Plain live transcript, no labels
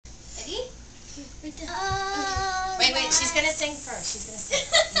Wait, she's gonna sing first. She's gonna sing.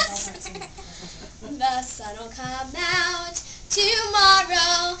 You guys aren't singing. The sun will come out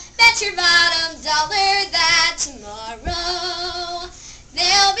tomorrow. Bet your bottom dollar that tomorrow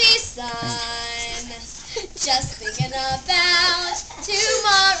there'll be sun. Just thinking about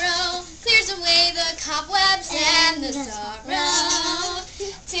tomorrow clears away the cobwebs and the sorrow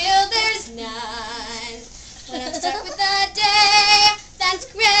till there's none. When I'm stuck with the day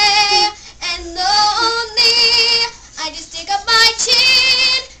that's gray.